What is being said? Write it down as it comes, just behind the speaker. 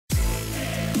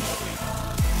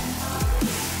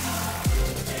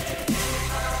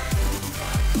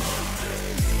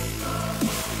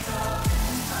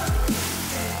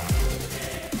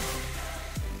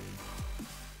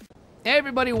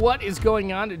everybody, what is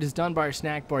going on? It is Dunbar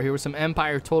Snackbar here with some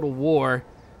Empire Total War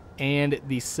and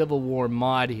the Civil War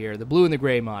mod here. The blue and the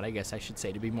gray mod, I guess I should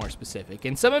say, to be more specific.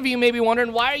 And some of you may be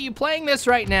wondering, why are you playing this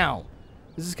right now?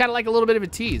 This is kind of like a little bit of a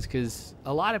tease, because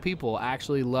a lot of people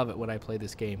actually love it when I play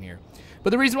this game here.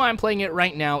 But the reason why I'm playing it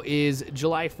right now is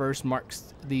July 1st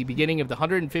marks the beginning of the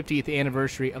 150th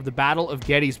anniversary of the Battle of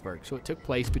Gettysburg. So it took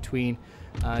place between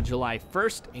July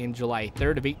 1st and July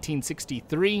 3rd of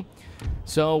 1863.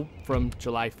 So from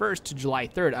July 1st to July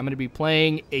 3rd, I'm going to be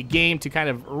playing a game to kind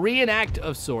of reenact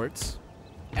of sorts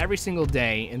every single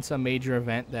day in some major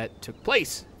event that took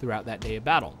place throughout that day of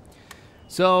battle.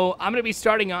 So I'm going to be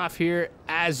starting off here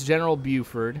as General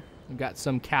Buford. I've got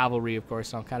some cavalry, of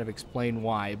course, and I'll kind of explain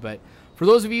why. But for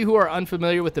those of you who are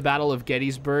unfamiliar with the Battle of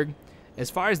Gettysburg, as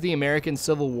far as the American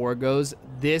Civil War goes,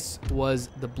 this was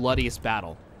the bloodiest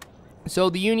battle. So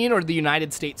the Union, or the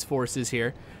United States forces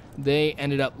here, they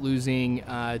ended up losing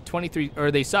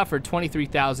they suffered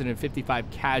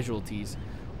 23,055 casualties,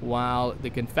 while the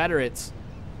Confederates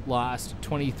lost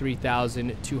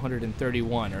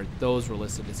 23,231, or those were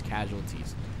listed as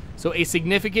casualties. So a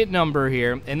significant number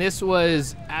here, and this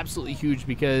was absolutely huge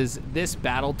because this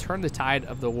battle turned the tide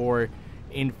of the war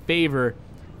in favor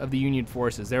of the Union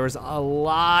forces. There was a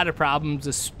lot of problems,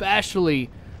 especially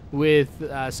with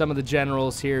some of the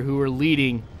generals here who were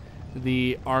leading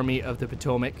the Army of the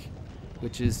Potomac,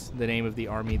 which is the name of the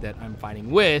army that I'm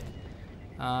fighting with,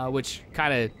 which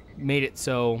kind of made it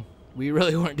so we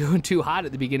really weren't doing too hot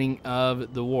at the beginning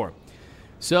of the war.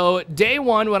 So day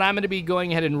one, what I'm going to be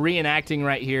going ahead and reenacting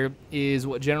right here is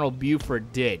what General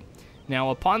Buford did.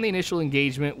 Now, upon the initial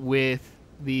engagement with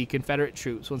the Confederate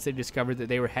troops, once they discovered that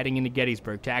they were heading into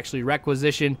Gettysburg to actually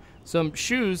requisition some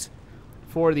shoes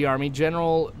for the army,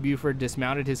 General Buford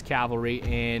dismounted his cavalry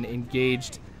and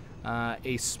engaged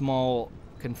a small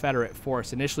Confederate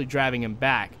force, initially driving him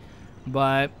back.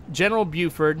 But General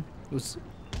Buford was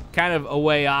kind of a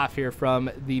way off here from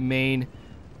the main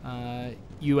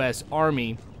U.S.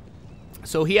 Army,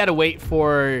 so he had to wait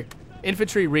for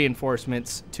infantry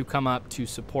reinforcements to come up to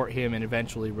support him and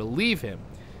eventually relieve him.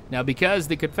 Now, because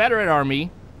the Confederate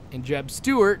Army and Jeb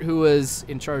Stuart, who was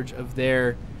in charge of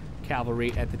their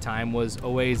cavalry at the time, was a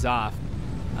ways off,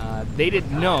 they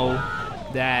didn't know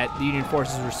that the Union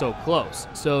forces were so close.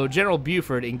 So General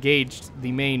Buford engaged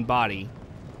the main body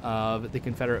of the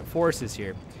Confederate forces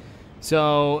here.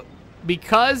 So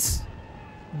because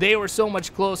they were so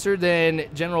much closer than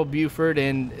General Buford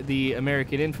and the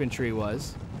American infantry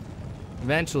was,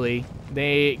 eventually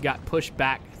they got pushed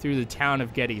back through the town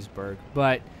of Gettysburg.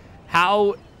 But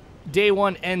how day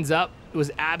one ends up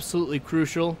was absolutely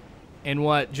crucial, and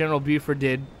what General Buford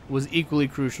did was equally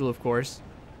crucial, of course,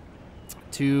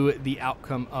 to the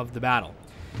outcome of the battle.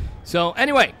 So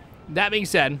anyway, that being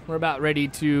said, we're about ready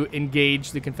to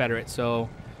engage the Confederates, so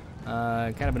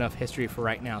kind of enough history for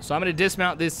right now. So I'm going to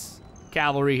dismount this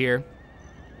cavalry here,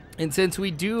 and since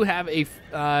we do have a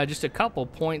just a couple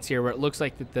points here where it looks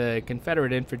like that the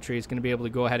Confederate infantry is going to be able to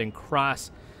go ahead and cross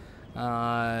you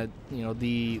know,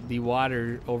 the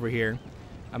water over here,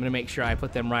 I'm going to make sure I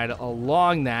put them right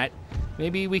along that.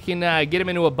 Maybe we can get them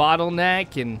into a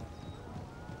bottleneck and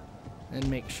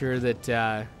make sure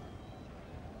that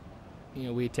you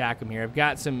know, we attack them here. I've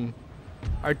got some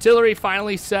artillery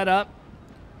finally set up,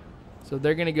 so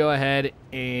they're going to go ahead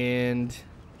and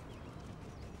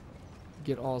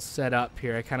get all set up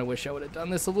here. I kind of wish I would have done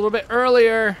this a little bit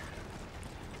earlier,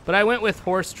 but I went with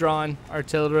horse-drawn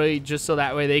artillery just so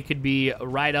that way they could be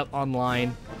right up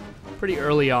online pretty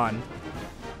early on.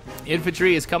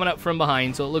 Infantry is coming up from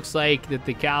behind, so it looks like that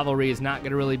the cavalry is not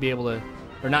going to really be able to,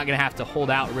 or not going to have to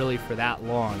hold out really for that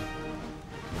long.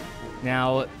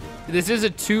 Now, this is a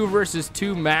 2 versus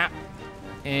 2 map,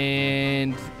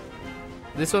 and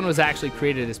this one was actually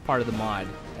created as part of the mod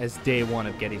as day 1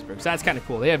 of Gettysburg. So that's kind of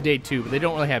cool. They have day 2, but they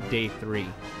don't really have day 3.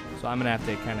 So I'm going to have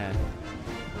to kind of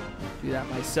do that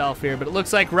myself here. But it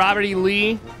looks like Robert E.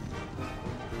 Lee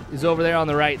is over there on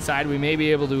the right side. We may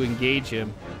be able to engage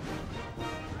him.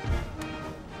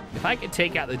 If I could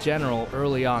take out the general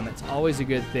early on, that's always a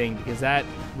good thing, because that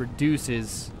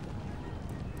reduces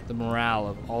the morale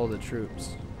of all the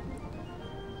troops.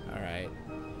 All right.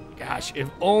 Gosh, if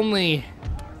only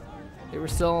they were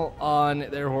still on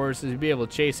their horses, we'd be able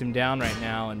to chase him down right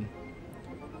now and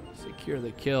secure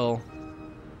the kill.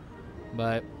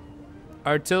 But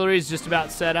artillery is just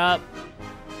about set up.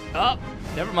 Oh,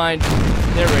 never mind.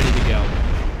 They're ready to go.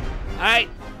 All right.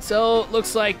 So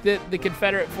looks like that the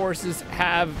Confederate forces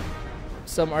have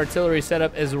some artillery set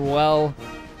up as well.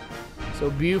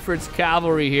 So Buford's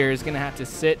cavalry here is going to have to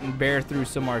sit and bear through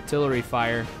some artillery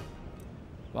fire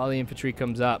while the infantry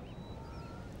comes up.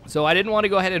 So I didn't want to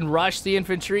go ahead and rush the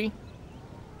infantry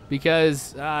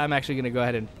because I'm actually going to go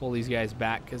ahead and pull these guys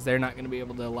back because they're not going to be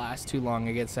able to last too long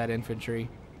against that infantry.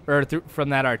 Or from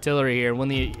that artillery here. When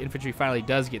the infantry finally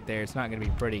does get there, it's not going to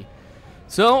be pretty.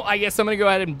 So I guess I'm going to go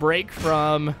ahead and break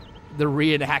from the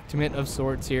reenactment of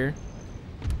sorts here.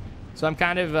 So I'm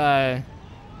kind of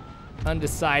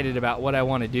undecided about what I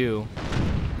want to do.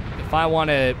 If I want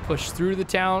to push through the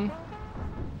town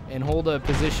and hold a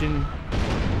position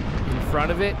in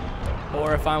front of it,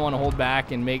 or if I want to hold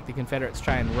back and make the Confederates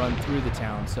try and run through the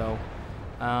town. So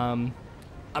I'm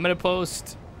going to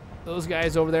post those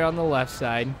guys over there on the left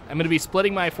side. I'm going to be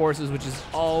splitting my forces, which is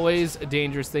always a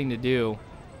dangerous thing to do.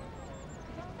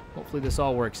 Hopefully this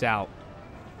all works out.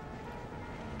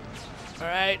 All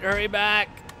right, hurry back.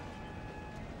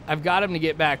 I've got them to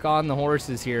get back on the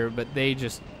horses here, but they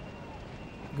just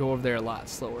go over there a lot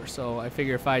slower. So I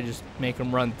figure if I just make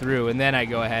them run through and then I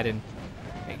go ahead and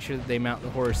make sure that they mount the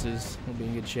horses, we'll be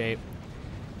in good shape.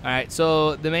 All right,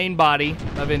 so the main body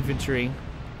of infantry.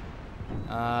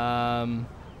 All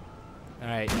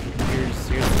right, here's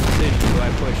the decision. Do I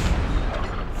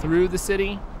push through the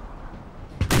city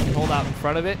and hold out in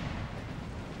front of it?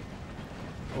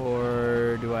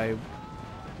 Or do I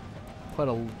put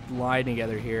a line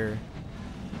together here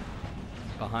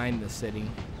behind the city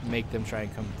and make them try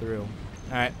and come through?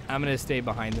 All right, I'm going to stay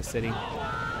behind the city.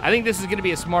 I think this is going to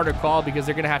be a smarter call because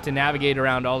they're going to have to navigate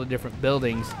around all the different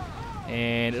buildings,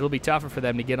 and it'll be tougher for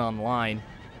them to get online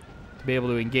to be able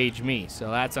to engage me. So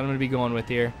that's what I'm going to be going with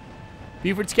here.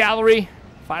 Buford's cavalry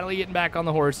finally getting back on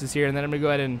the horses here, and then I'm going to go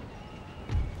ahead and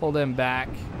pull them back.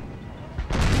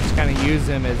 Just kind of use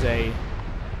them as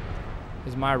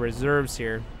my reserves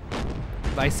here.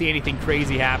 If I see anything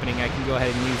crazy happening, I can go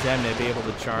ahead and use them to be able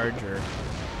to charge. Or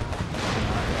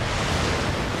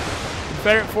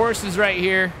Confederate forces right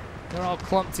here. They're all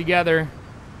clumped together.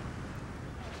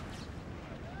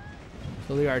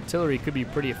 So the artillery could be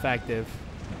pretty effective.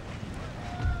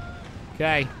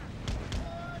 Okay.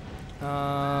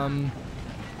 Time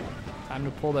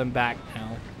to pull them back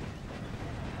now.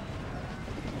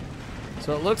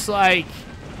 So it looks like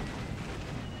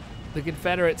the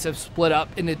Confederates have split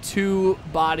up into two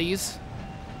bodies.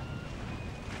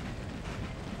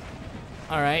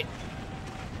 All right.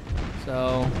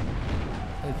 So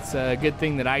it's a good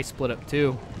thing that I split up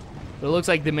too. But it looks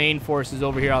like the main force is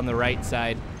over here on the right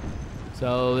side.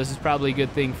 So this is probably a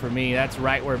good thing for me. That's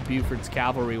right where Buford's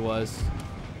cavalry was.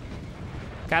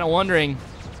 Kind of wondering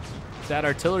if that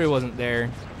artillery wasn't there,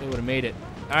 they would have made it.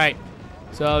 All right.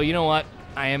 So you know what?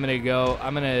 I am going to go.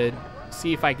 I'm going to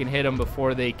see if I can hit them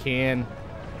before they can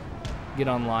get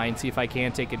online. See if I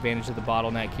can take advantage of the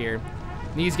bottleneck here.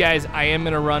 These guys, I am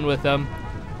going to run with them.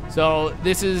 So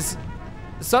this is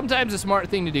sometimes a smart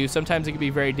thing to do. Sometimes it can be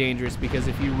very dangerous because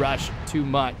if you rush too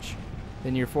much,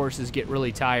 then your forces get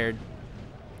really tired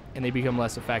and they become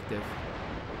less effective.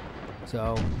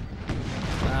 So,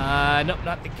 nope,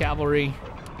 not the cavalry.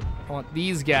 I want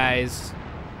these guys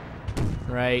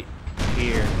right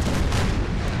here.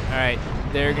 All right,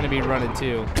 they're going to be running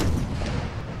too.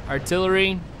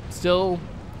 Artillery still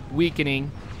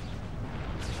weakening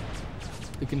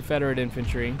the Confederate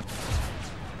infantry,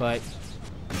 but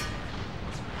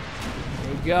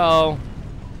there we go.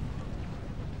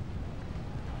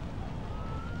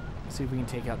 Let's see if we can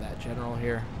take out that general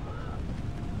here.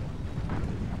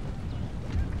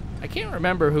 I can't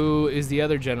remember who is the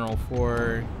other general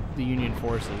for the Union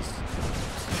forces.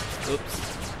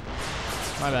 Oops.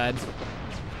 My bad.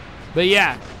 But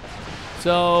yeah,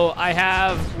 so I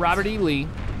have Robert E. Lee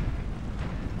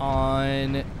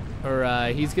on,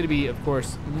 or he's going to be, of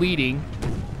course, leading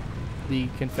the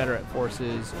Confederate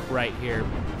forces right here.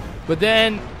 But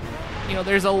then, you know,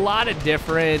 there's a lot of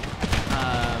different, or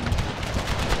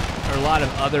a lot of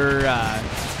other,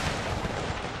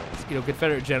 you know,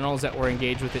 Confederate generals that were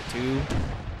engaged with it too.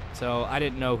 So I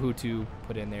didn't know who to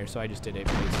put in there, so I just did a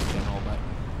basic general. But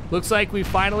looks like we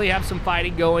finally have some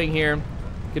fighting going here.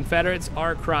 Confederates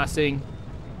are crossing,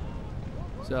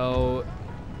 so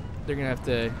they're gonna have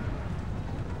to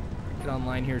get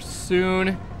online here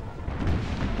soon.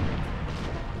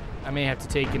 I may have to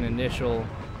take an initial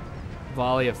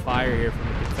volley of fire here from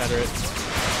the Confederates,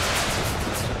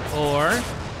 or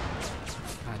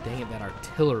god dang it, that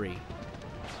artillery.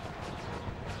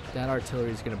 That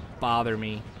artillery is gonna bother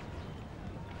me.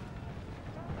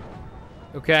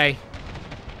 Okay.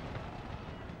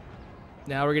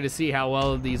 Now we're going to see how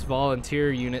well these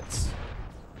volunteer units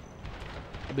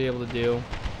will be able to do.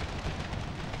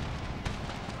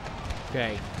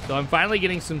 Okay, so I'm finally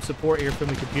getting some support here from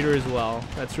the computer as well.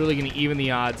 That's really going to even the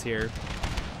odds here.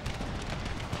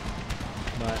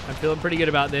 But I'm feeling pretty good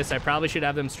about this. I probably should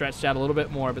have them stretched out a little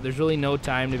bit more, but there's really no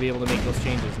time to be able to make those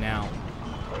changes now.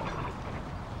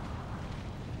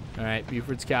 All right,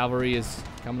 Buford's cavalry is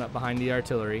coming up behind the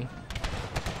artillery.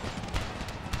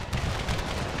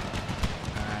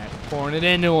 All right, pouring it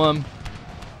into them.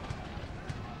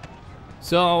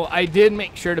 So I did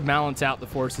make sure to balance out the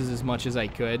forces as much as I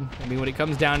could. I mean, when it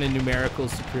comes down to numerical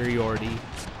superiority,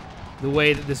 the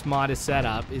way that this mod is set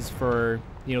up is for,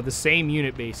 you know, the same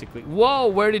unit basically. Whoa,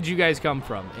 where did you guys come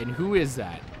from? And who is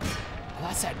that? Oh,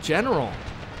 that's that general.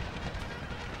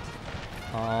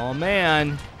 Oh,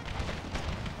 man.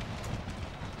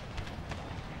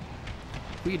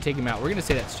 We can take him out. We're going to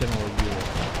say that's General Yule.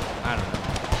 I don't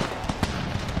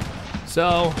know.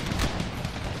 So...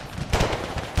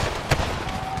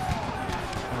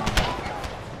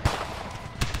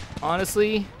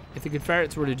 honestly, if the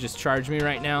Confederates were to just charge me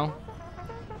right now,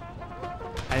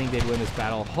 I think they'd win this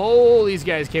battle. Oh, these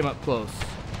guys came up close.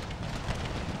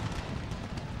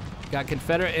 Got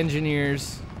Confederate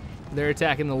engineers. They're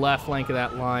attacking the left flank of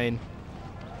that line.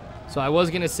 So I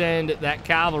was going to send that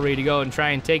cavalry to go and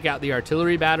try and take out the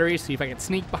artillery battery, see if I can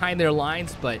sneak behind their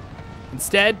lines, but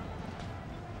instead,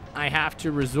 I have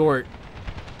to resort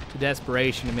to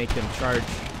desperation to make them charge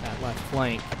that left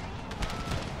flank.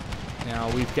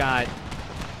 Now we've got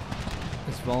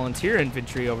this volunteer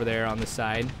infantry over there on the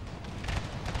side.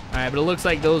 All right, but it looks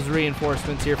like those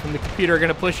reinforcements here from the computer are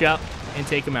going to push up and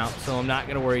take them out, so I'm not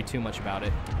going to worry too much about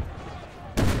it.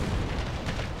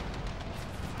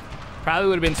 Probably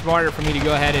would have been smarter for me to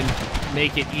go ahead and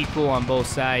make it equal on both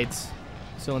sides.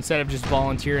 So instead of just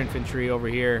volunteer infantry over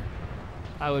here,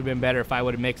 I would have been better if I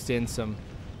would have mixed in some,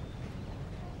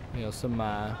 you know, some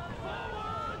of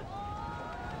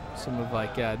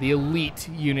like the elite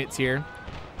units here.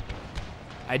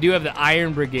 I do have the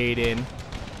Iron Brigade in,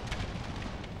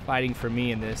 fighting for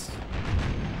me in this.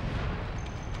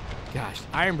 Gosh,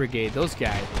 Iron Brigade, those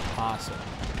guys are awesome.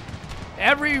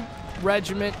 Every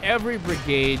regiment, every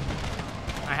brigade,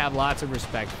 I have lots of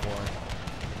respect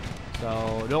for.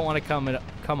 So don't want to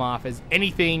come off as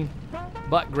anything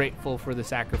but grateful for the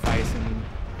sacrifice and,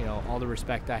 you know, all the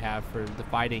respect I have for the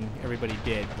fighting everybody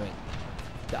did. But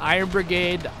the Iron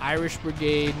Brigade, the Irish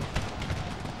Brigade,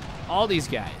 all these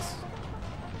guys,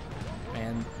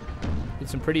 man, did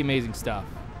some pretty amazing stuff.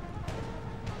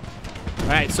 All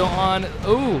right, so on,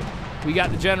 ooh, we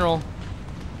got the general.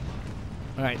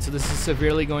 All right, so this is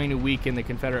severely going to weaken the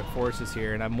Confederate forces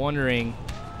here, and I'm wondering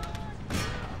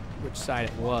which side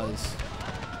it was.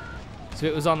 So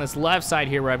it was on this left side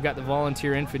here where I've got the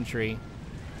volunteer infantry.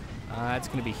 That's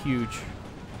going to be huge.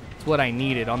 It's what I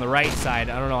needed. On the right side,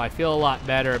 I don't know, I feel a lot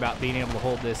better about being able to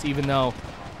hold this, even though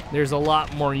there's a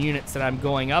lot more units that I'm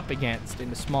going up against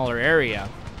in a smaller area.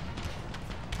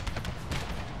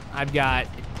 I've got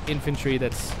infantry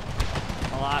that's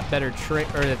a lot better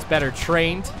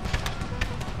trained.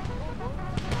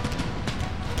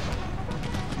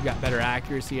 We've got better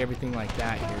accuracy, everything like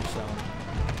that here. So,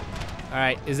 all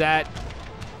right, is that?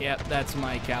 Yep, that's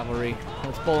my cavalry.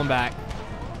 Let's pull them back.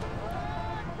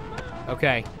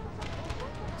 Okay.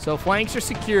 So flanks are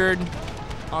secured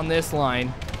on this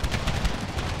line.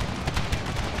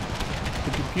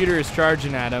 The computer is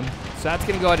charging at them, so that's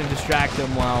going to go ahead and distract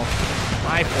them while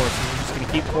my forces are just going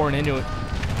to keep pouring into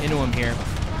them here.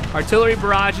 Artillery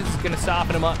barrages is going to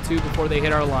soften them up too before they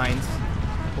hit our lines.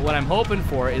 But what I'm hoping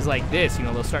for is like this, you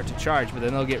know, they'll start to charge, but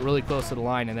then they'll get really close to the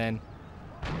line and then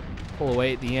pull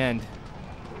away at the end.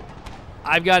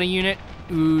 I've got a unit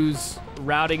who's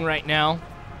routing right now,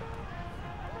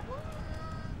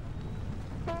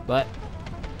 but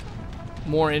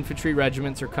more infantry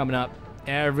regiments are coming up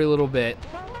every little bit.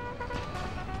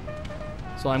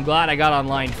 So I'm glad I got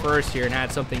online first here and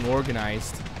had something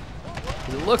organized.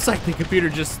 It looks like the computer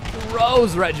just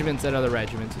throws regiments at other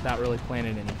regiments without really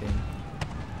planning anything.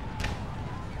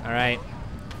 All right,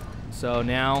 so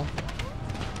now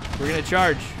we're gonna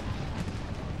charge.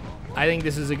 I think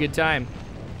this is a good time.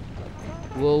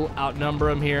 We'll outnumber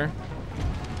them here.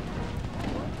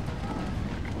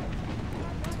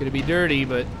 It's gonna be dirty,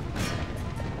 but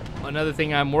another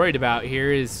thing I'm worried about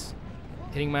here is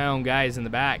hitting my own guys in the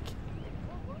back.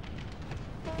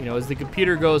 You know, as the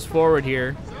computer goes forward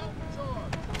here,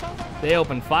 they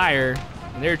open fire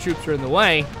and their troops are in the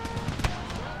way.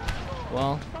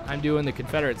 Well, I'm doing the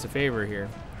Confederates a favor here.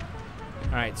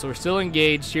 All right, so we're still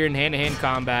engaged here in hand-to-hand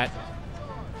combat.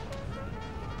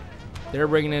 They're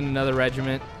bringing in another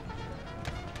regiment.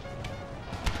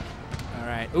 All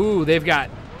right. Ooh, they've got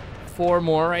 4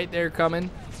 more right there coming.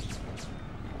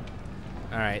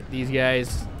 All right, these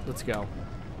guys, let's go.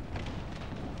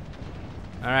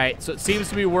 All right, so it seems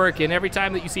to be working. Every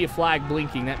time that you see a flag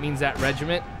blinking, that means that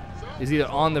regiment is either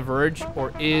on the verge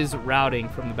or is routing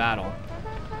from the battle.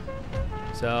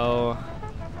 So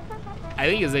I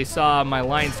think as they saw my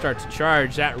line start to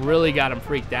charge, that really got them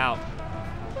freaked out.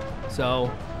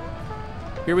 So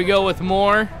here we go with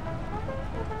more.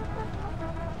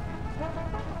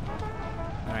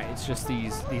 All right, it's just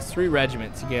these 3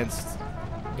 regiments against,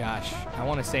 gosh, I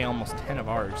want to say almost 10 of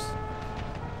ours.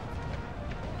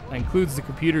 That includes the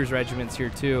computers regiments here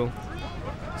too.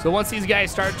 So once these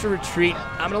guys start to retreat,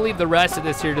 I'm going to leave the rest of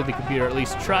this here to the computer, or at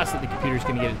least trust that the computer's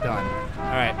going to get it done.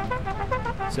 All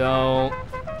right. So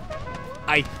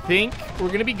I think we're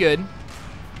going to be good.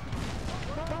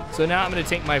 So now I'm going to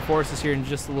take my forces here in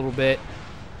just a little bit,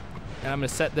 and I'm going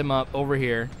to set them up over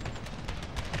here.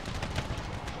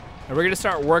 And we're going to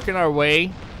start working our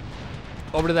way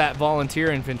over to that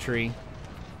volunteer infantry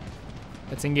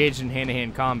that's engaged in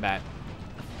hand-to-hand combat.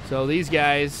 So these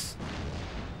guys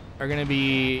are going to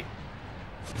be,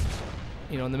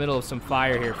 you know, in the middle of some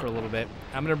fire here for a little bit.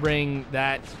 I'm going to bring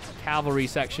that cavalry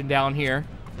section down here.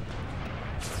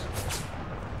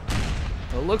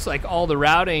 Well, it looks like all the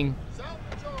routing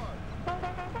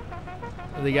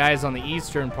of the guys on the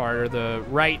eastern part, or the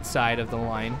right side of the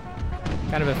line,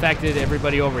 kind of affected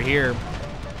everybody over here.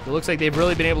 It looks like they've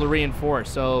really been able to reinforce.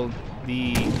 So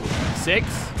the 6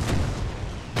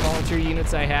 volunteer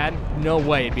units I had, no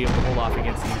way I'd be able to hold off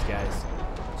against these guys.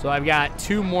 So I've got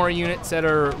 2 more units that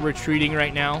are retreating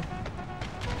right now.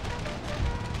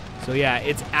 So yeah,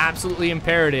 it's absolutely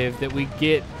imperative that we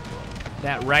get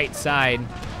that right side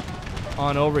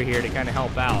on over here to kind of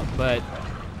help out. But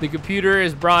the computer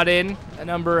has brought in a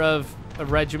number of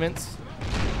regiments,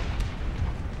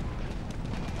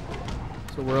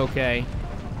 so we're okay.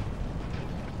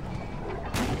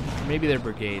 Maybe they're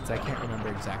brigades. I can't remember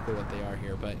exactly what they are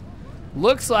here, but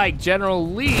looks like General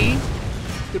Lee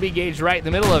could be engaged right in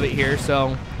the middle of it here.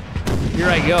 So here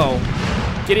I go,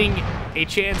 getting a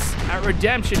chance at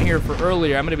redemption here for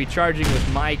earlier. I'm going to be charging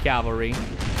with my cavalry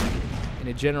in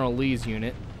a General Lee's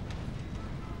unit.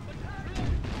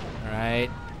 All right,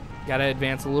 got to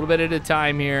advance a little bit at a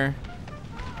time here.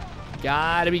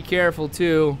 Got to be careful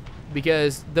too,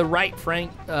 because the right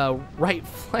flank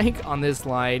on this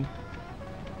line,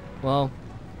 well,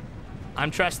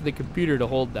 I'm trusting the computer to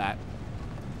hold that.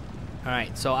 All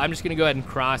right, so I'm just going to go ahead and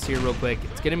cross here real quick.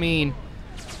 It's going to mean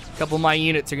a couple of my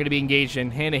units are going to be engaged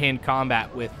in hand-to-hand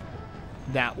combat with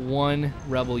that one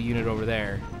rebel unit over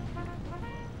there.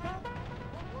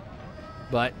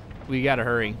 But we got to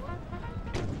hurry.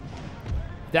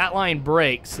 That line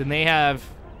breaks, and they have,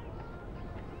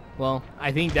 well,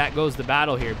 I think that goes to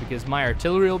battle here, because my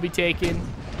artillery will be taken.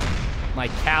 My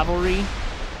cavalry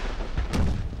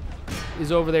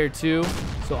is over there too,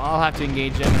 so I'll have to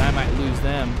engage them, and I might lose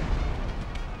them.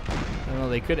 I don't know,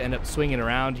 they could end up swinging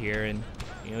around here and,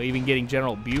 you know, even getting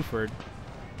General BUFORD.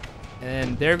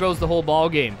 And there goes the whole ball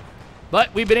game.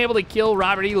 But we've been able to kill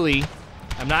Robert E. Lee.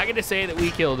 I'm not going to say that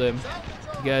we killed him,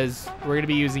 because we're going to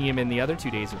be using him in the other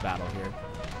 2 days of battle here.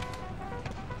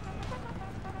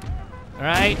 All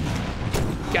right,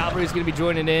 cavalry's going to be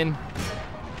joining in.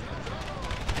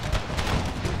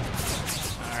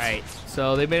 All right,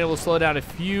 so they've been able to slow down a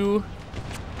few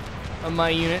of my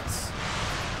units,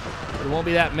 but it won't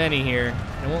be that many here.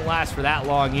 It won't last for that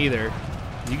long either.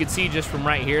 You can see just from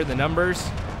right here, the numbers,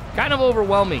 kind of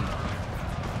overwhelming.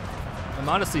 I'm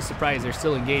honestly surprised they're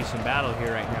still engaged in battle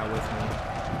here right now with me.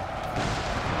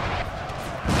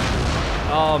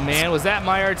 Oh man, was that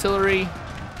my artillery?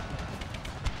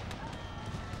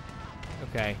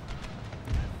 Okay.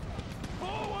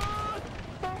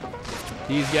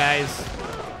 These guys,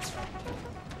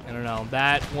 I don't know,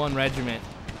 that one regiment,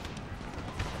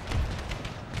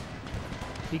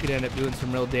 he could end up doing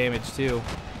some real damage too.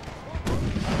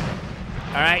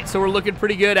 All right, so we're looking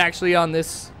pretty good actually on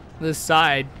this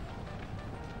side.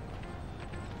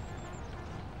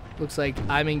 Looks like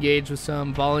I'm engaged with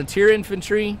some volunteer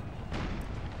infantry.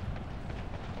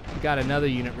 We've got another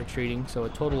unit retreating, so a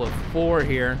total of 4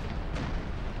 here.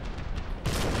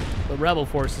 The rebel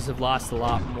forces have lost a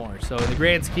lot more. So in the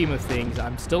grand scheme of things,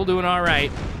 I'm still doing all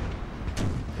right.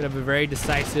 Could have a very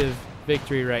decisive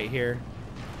victory right here.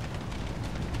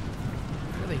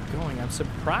 Where are they going? I'm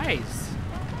surprised.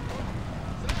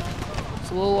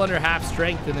 It's a little under half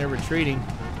strength and they're retreating.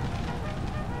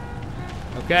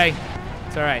 Okay,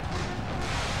 it's all right.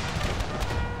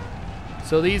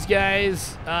 So these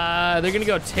guys, they're gonna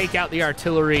go take out the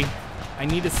artillery. I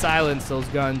need to silence those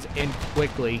guns and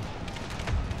quickly,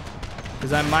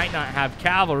 because I might not have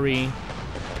cavalry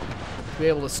to be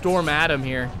able to storm at them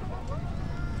here.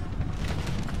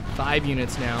 5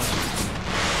 units now.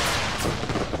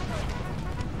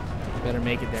 Better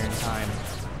make it there in time.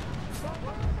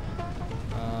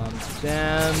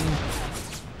 Them.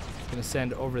 Gonna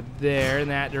send over there in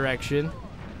that direction.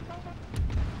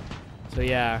 So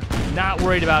yeah, not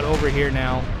worried about over here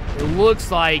now. It looks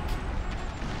like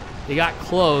they got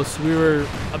close. We were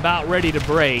about ready to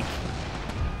break.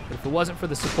 But if it wasn't for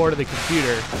the support of the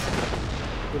computer,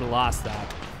 we would have lost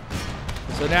that.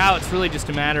 So now it's really just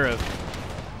a matter of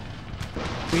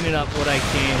cleaning up what I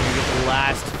can and get the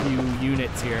last few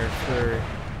units here for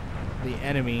the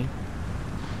enemy.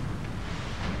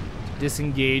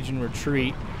 Disengage and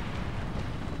retreat.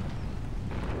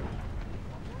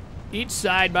 Each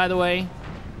side, by the way,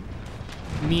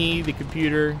 me, the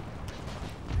computer,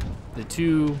 the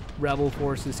two rebel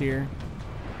forces here,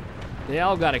 they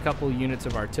all got a couple units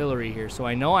of artillery here. So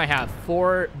I know I have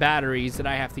 4 batteries that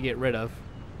I have to get rid of.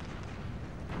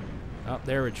 Oh,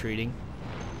 they're retreating.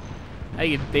 I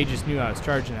think they just knew I was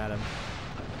charging at them.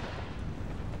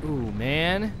 Ooh,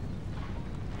 man.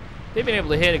 They've been able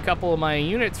to hit a couple of my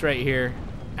units right here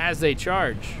as they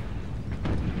charge.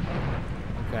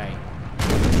 Okay.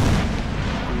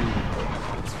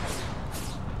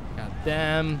 Got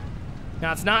them.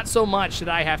 Now, it's not so much that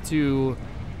I have to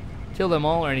kill them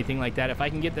all or anything like that. If I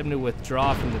can get them to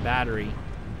withdraw from the battery,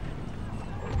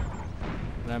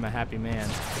 then I'm a happy man.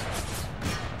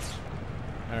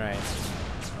 All right.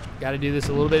 Got to do this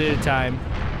a little bit at a time.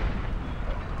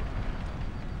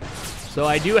 So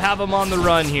I do have them on the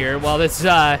run here. While this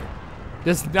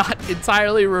does not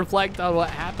entirely reflect on what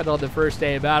happened on the first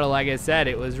day of battle, like I said,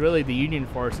 it was really the Union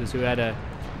forces who had to,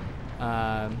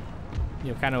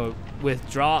 kind of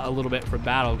withdraw a little bit from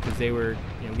battle because they were,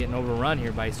 getting overrun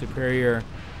here by superior,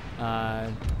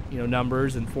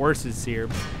 numbers and forces here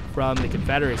from the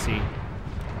Confederacy.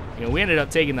 We ended up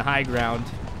taking the high ground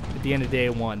at the end of day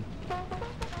 1.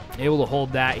 Able to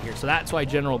hold that here. So that's why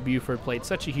General Buford played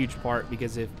such a huge part,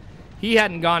 because if he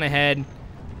hadn't gone ahead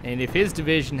and if his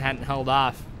division hadn't held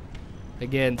off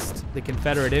against the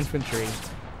Confederate infantry,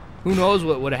 who knows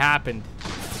what would have happened.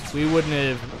 We wouldn't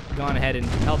have gone ahead and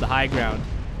held the high ground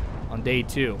on day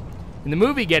 2. In the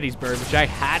movie Gettysburg, which I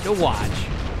had to watch,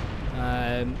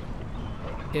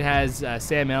 it has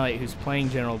Sam Elliott, who's playing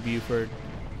General Buford,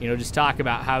 just talk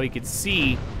about how he could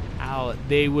see how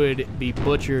they would be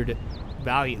butchered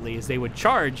valiantly as they would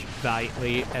charge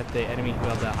valiantly at the enemy who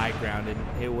held the high ground,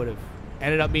 and it would have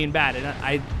ended up being bad. And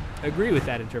I agree with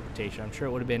that interpretation. I'm sure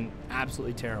it would have been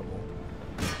absolutely terrible.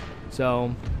 So,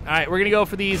 all right, we're going to go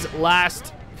for these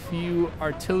last few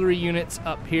artillery units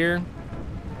up here.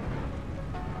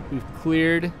 We've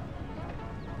cleared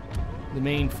the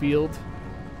main field.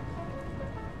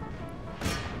 All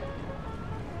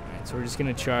right, so we're just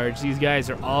going to charge. These guys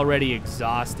are already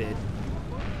exhausted.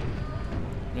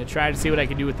 I'm going to try to see what I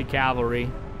can do with the cavalry.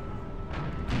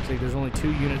 Looks like there's only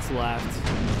 2 units left.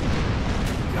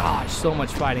 Gosh, so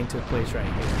much fighting took place right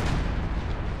here.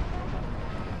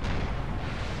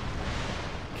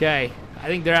 Okay, I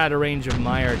think they're out of range of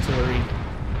my artillery.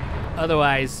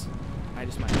 Otherwise, I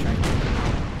just might try to.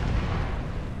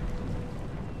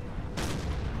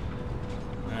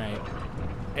 Alright.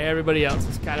 Everybody else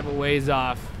is kind of a ways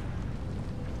off.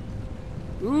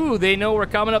 Ooh, they know we're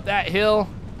coming up that hill.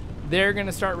 They're going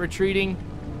to start retreating.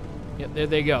 Yep, there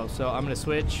they go. So I'm going to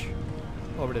switch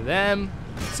over to them.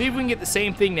 See if we can get the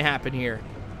same thing to happen here.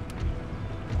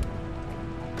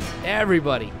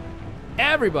 Everybody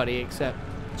except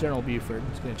General Buford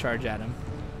is going to charge at him.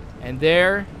 And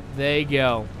there they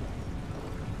go.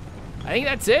 I think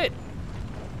that's it.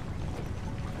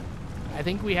 I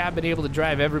think we have been able to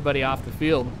drive everybody off the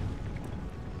field.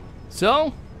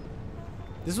 So,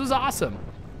 this was awesome.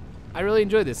 I really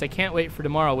enjoyed this. I can't wait for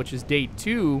tomorrow, which is day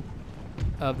 2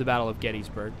 of the Battle of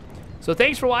Gettysburg. So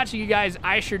thanks for watching, you guys.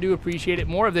 I sure do appreciate it.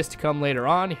 More of this to come later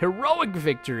on. Heroic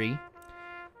victory.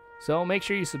 So make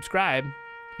sure you subscribe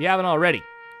if you haven't already.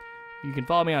 You can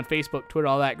follow me on Facebook, Twitter,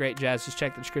 all that great jazz. Just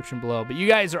check the description below. But you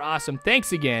guys are awesome.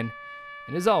 Thanks again.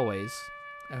 And as always,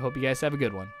 I hope you guys have a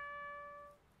good one.